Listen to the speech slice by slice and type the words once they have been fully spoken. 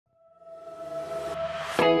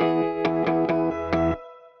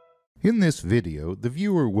In this video, the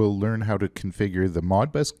viewer will learn how to configure the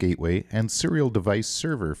Modbus gateway and serial device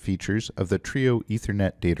server features of the Trio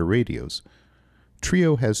Ethernet data radios.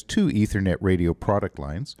 Trio has two Ethernet radio product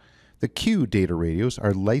lines. The Q data radios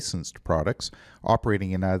are licensed products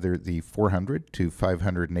operating in either the 400 to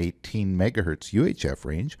 518 MHz UHF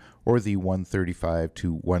range or the 135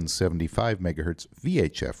 to 175 MHz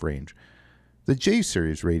VHF range. The J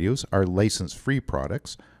series radios are license-free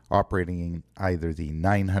products operating in either the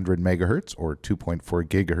 900 MHz or 2.4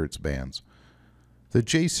 GHz bands. The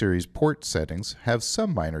J series port settings have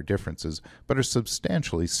some minor differences but are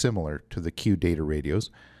substantially similar to the Q data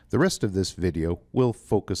radios. The rest of this video will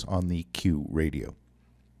focus on the Q radio.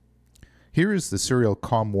 Here is the serial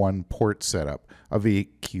COM1 port setup of a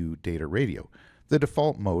Q data radio. The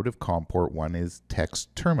default mode of COM port 1 is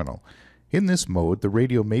text terminal. In this mode, the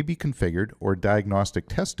radio may be configured or diagnostic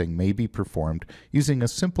testing may be performed using a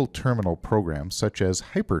simple terminal program such as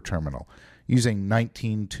HyperTerminal, using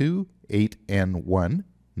 19.2.8N1,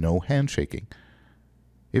 no handshaking.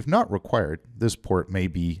 If not required, this port may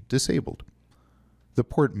be disabled. The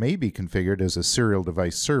port may be configured as a serial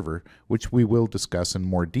device server, which we will discuss in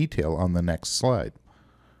more detail on the next slide.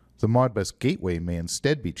 The Modbus gateway may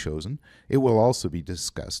instead be chosen. It will also be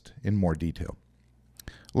discussed in more detail.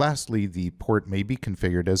 Lastly, the port may be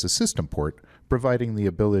configured as a system port, providing the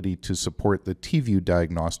ability to support the TView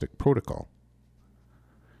diagnostic protocol.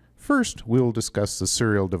 First, we will discuss the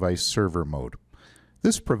serial device server mode.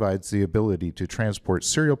 This provides the ability to transport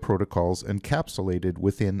serial protocols encapsulated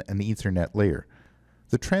within an Ethernet layer.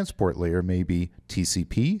 The transport layer may be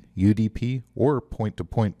TCP, UDP, or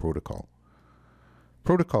point-to-point protocol.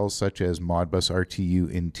 Protocols such as Modbus RTU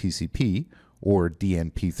in TCP or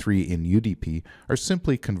DNP3 in UDP are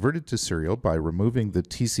simply converted to serial by removing the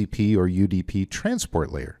TCP or UDP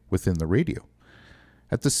transport layer within the radio.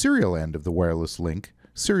 At the serial end of the wireless link,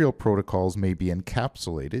 serial protocols may be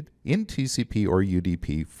encapsulated in TCP or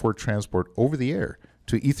UDP for transport over the air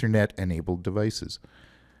to Ethernet-enabled devices.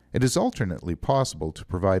 It is alternately possible to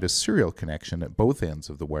provide a serial connection at both ends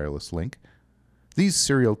of the wireless link. These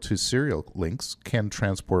serial-to-serial links can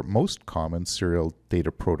transport most common serial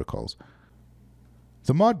data protocols.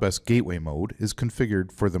 The Modbus gateway mode is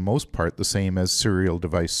configured for the most part the same as serial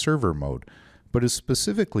device server mode, but is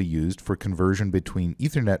specifically used for conversion between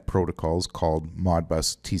Ethernet protocols called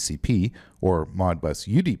Modbus TCP or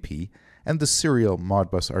Modbus UDP and the serial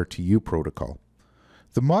Modbus RTU protocol.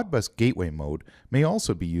 The Modbus gateway mode may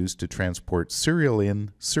also be used to transport serial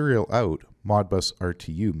in, serial out Modbus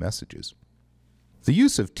RTU messages. The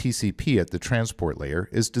use of TCP at the transport layer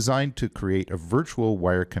is designed to create a virtual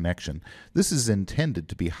wire connection. This is intended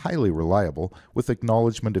to be highly reliable with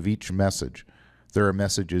acknowledgement of each message. There are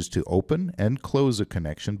messages to open and close a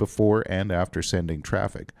connection before and after sending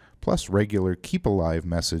traffic, plus regular keep alive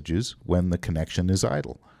messages when the connection is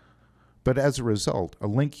idle. But as a result, a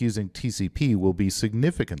link using TCP will be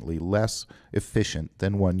significantly less efficient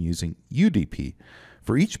than one using UDP.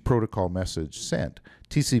 For each protocol message sent,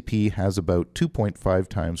 TCP has about 2.5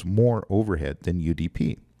 times more overhead than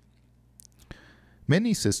UDP.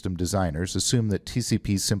 Many system designers assume that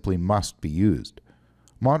TCP simply must be used.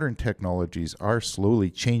 Modern technologies are slowly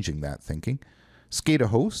changing that thinking. SCADA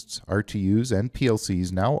hosts, RTUs, and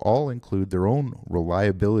PLCs now all include their own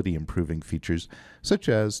reliability improving features such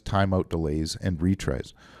as timeout delays and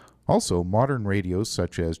retries. Also, modern radios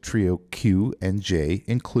such as Trio Q and J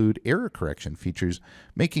include error correction features,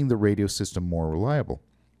 making the radio system more reliable.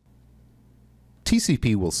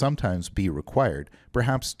 TCP will sometimes be required,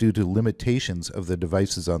 perhaps due to limitations of the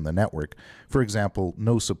devices on the network, for example,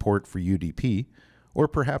 no support for UDP, or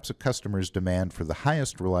perhaps a customer's demand for the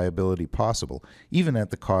highest reliability possible, even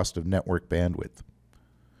at the cost of network bandwidth.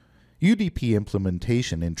 UDP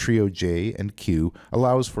implementation in Trio J and Q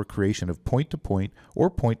allows for creation of point-to-point or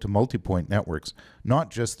point-to-multipoint networks, not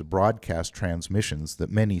just the broadcast transmissions that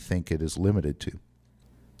many think it is limited to.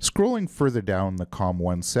 Scrolling further down the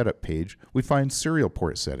COM1 setup page, we find serial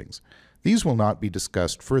port settings. These will not be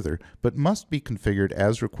discussed further, but must be configured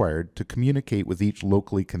as required to communicate with each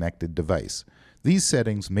locally connected device. These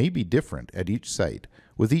settings may be different at each site,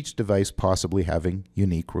 with each device possibly having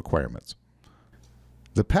unique requirements.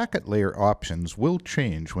 The packet layer options will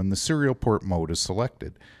change when the serial port mode is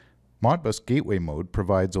selected. Modbus gateway mode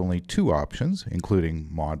provides only two options, including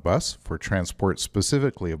Modbus for transport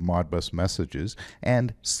specifically of Modbus messages,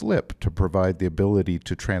 and SLIP to provide the ability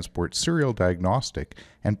to transport serial diagnostic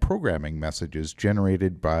and programming messages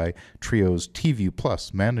generated by Trio's TView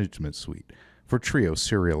Plus management suite for Trio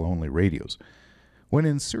serial-only radios. When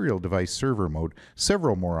in serial device server mode,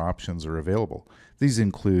 several more options are available. These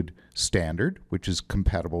include Standard, which is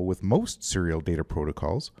compatible with most serial data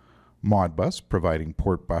protocols, Modbus, providing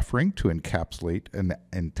port buffering to encapsulate an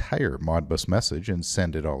entire Modbus message and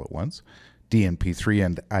send it all at once. DNP3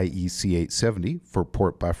 and IEC870 for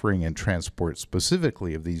port buffering and transport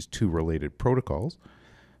specifically of these two related protocols.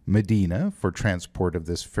 Medina for transport of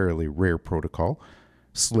this fairly rare protocol.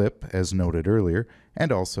 SLIP, as noted earlier,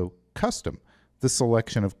 and also Custom. The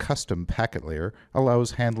selection of custom packet layer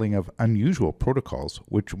allows handling of unusual protocols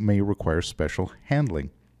which may require special handling.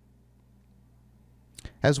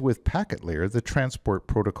 As with packet layer, the transport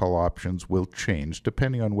protocol options will change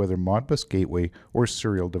depending on whether Modbus Gateway or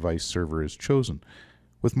Serial Device Server is chosen.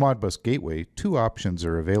 With Modbus Gateway, two options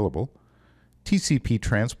are available. TCP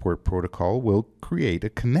Transport Protocol will create a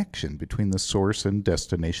connection between the source and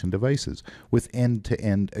destination devices with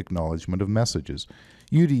end-to-end acknowledgement of messages.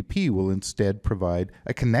 UDP will instead provide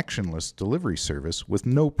a connectionless delivery service with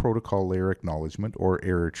no protocol layer acknowledgement or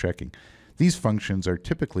error checking. These functions are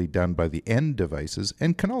typically done by the end devices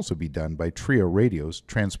and can also be done by trio radios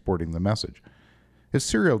transporting the message. If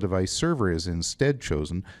Serial Device Server is instead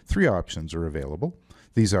chosen, three options are available.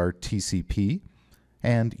 These are TCP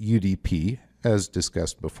and UDP, as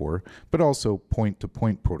discussed before, but also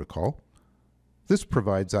point-to-point protocol. This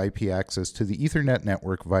provides IP access to the Ethernet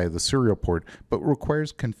network via the serial port, but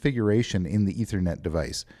requires configuration in the Ethernet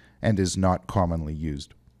device and is not commonly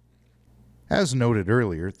used. As noted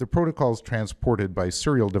earlier, the protocols transported by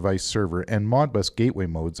Serial Device Server and Modbus Gateway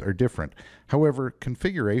modes are different. However,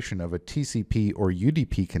 configuration of a TCP or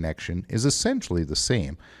UDP connection is essentially the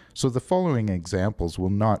same, so the following examples will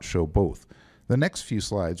not show both. The next few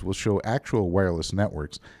slides will show actual wireless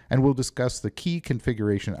networks, and we'll discuss the key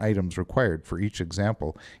configuration items required for each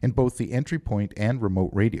example in both the entry point and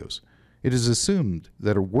remote radios. It is assumed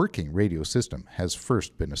that a working radio system has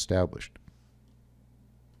first been established.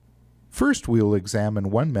 First, we will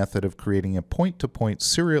examine one method of creating a point-to-point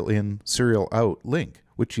serial in, serial out link,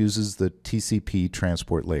 which uses the TCP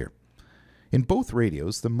transport layer. In both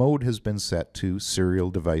radios, the mode has been set to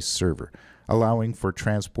Serial Device Server, allowing for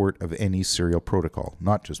transport of any serial protocol,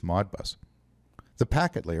 not just Modbus. The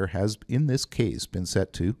packet layer has, in this case, been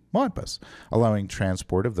set to Modbus, allowing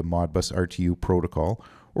transport of the Modbus RTU protocol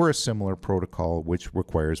or a similar protocol which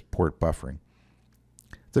requires port buffering.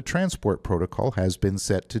 The transport protocol has been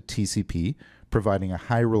set to TCP, providing a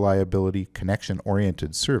high reliability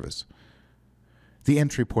connection-oriented service. The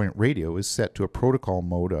entry point radio is set to a protocol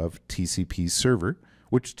mode of TCP server,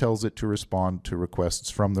 which tells it to respond to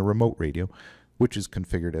requests from the remote radio, which is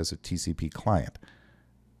configured as a TCP client.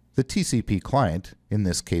 The TCP client, in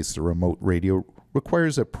this case the remote radio,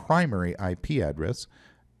 requires a primary IP address,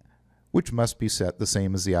 which must be set the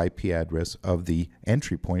same as the IP address of the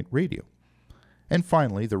entry point radio. And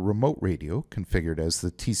finally, the remote radio, configured as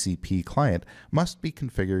the TCP client, must be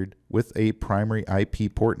configured with a primary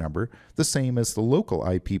IP port number, the same as the local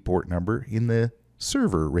IP port number in the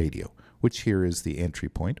server radio, which here is the entry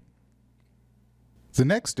point. The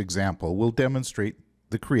next example will demonstrate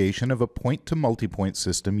the creation of a point-to-multipoint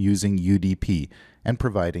system using UDP and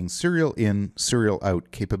providing serial in, serial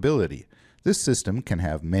out capability. This system can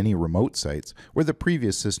have many remote sites, where the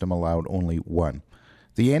previous system allowed only one.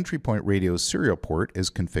 The entry point radio's serial port is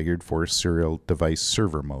configured for Serial Device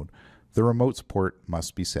Server mode. The remote's port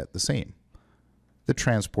must be set the same. The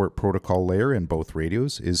transport protocol layer in both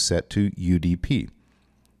radios is set to UDP.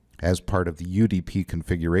 As part of the UDP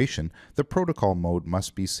configuration, the protocol mode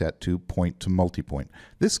must be set to point-to-multipoint.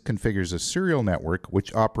 This configures a serial network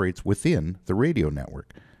which operates within the radio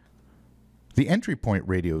network. The entry point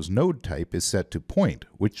radio's node type is set to point,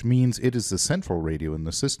 which means it is the central radio in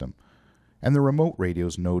the system. And the remote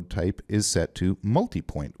radio's node type is set to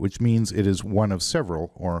multipoint, which means it is one of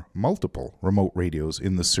several or multiple remote radios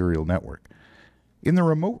in the serial network. In the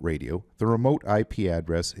remote radio, the remote IP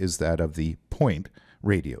address is that of the point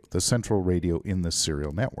radio, the central radio in the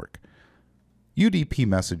serial network. UDP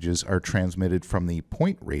messages are transmitted from the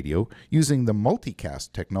point radio using the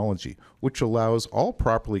multicast technology, which allows all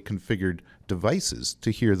properly configured devices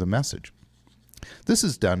to hear the message. This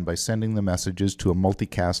is done by sending the messages to a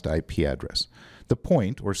multicast IP address. The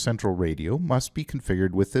point or central radio must be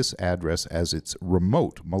configured with this address as its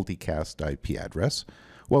remote multicast IP address,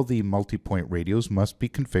 while the multipoint radios must be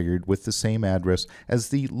configured with the same address as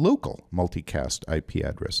the local multicast IP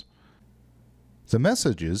address. The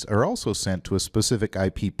messages are also sent to a specific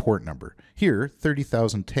IP port number. Here,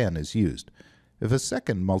 30,010 is used. If a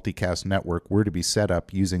second multicast network were to be set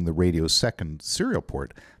up using the radio's second serial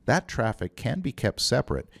port, that traffic can be kept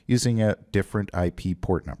separate using a different IP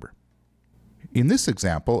port number. In this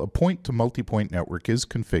example, a point-to-multipoint network is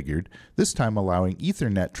configured, this time allowing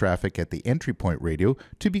Ethernet traffic at the entry point radio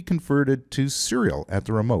to be converted to serial at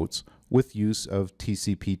the remotes, with use of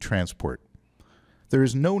TCP transport. There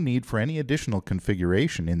is no need for any additional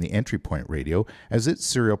configuration in the entry point radio as its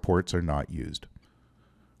serial ports are not used.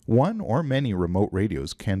 One or many remote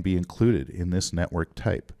radios can be included in this network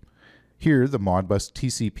type. Here, the Modbus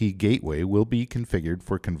TCP gateway will be configured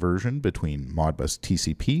for conversion between Modbus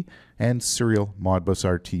TCP and serial Modbus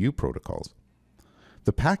RTU protocols.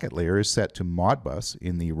 The packet layer is set to Modbus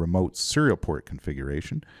in the remote serial port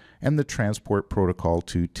configuration and the transport protocol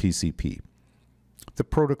to TCP. The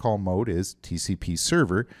protocol mode is TCP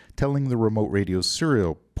server, telling the remote radio's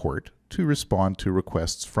serial port to respond to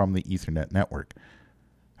requests from the Ethernet network.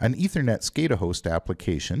 An Ethernet SCADA host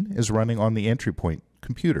application is running on the entry point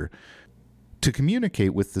computer. To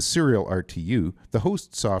communicate with the serial RTU, the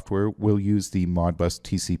host software will use the Modbus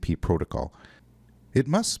TCP protocol. It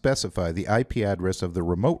must specify the IP address of the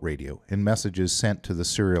remote radio in messages sent to the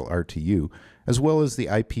serial RTU, as well as the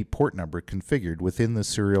IP port number configured within the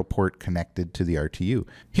serial port connected to the RTU.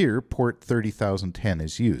 Here, port 30010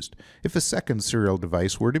 is used. If a second serial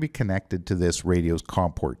device were to be connected to this radio's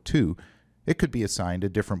COM port 2, it could be assigned a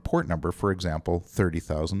different port number, for example,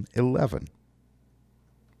 30011.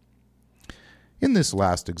 In this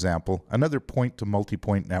last example, another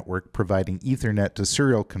point-to-multipoint network providing Ethernet to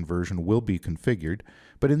serial conversion will be configured,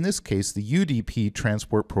 but in this case the UDP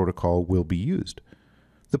transport protocol will be used.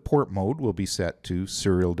 The port mode will be set to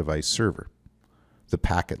serial device server. The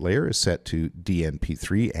packet layer is set to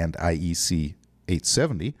DNP3 and IEC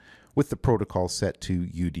 870, with the protocol set to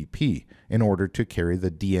UDP in order to carry the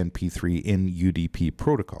DNP3 in UDP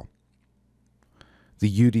protocol. The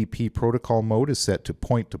UDP protocol mode is set to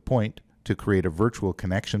point-to-point to create a virtual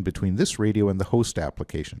connection between this radio and the host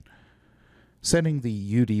application. Setting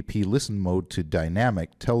the UDP listen mode to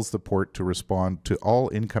dynamic tells the port to respond to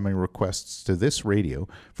all incoming requests to this radio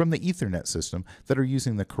from the Ethernet system that are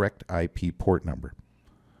using the correct IP port number.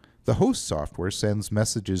 The host software sends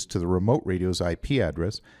messages to the remote radio's IP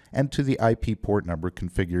address and to the IP port number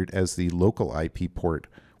configured as the local IP port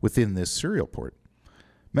within this serial port.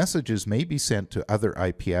 Messages may be sent to other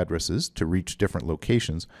IP addresses to reach different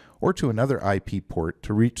locations, or to another IP port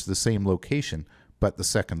to reach the same location, but the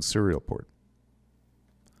second serial port.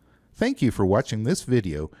 Thank you for watching this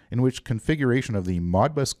video in which configuration of the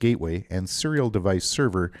Modbus gateway and serial device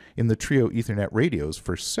server in the Trio Ethernet radios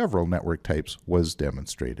for several network types was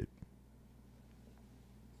demonstrated.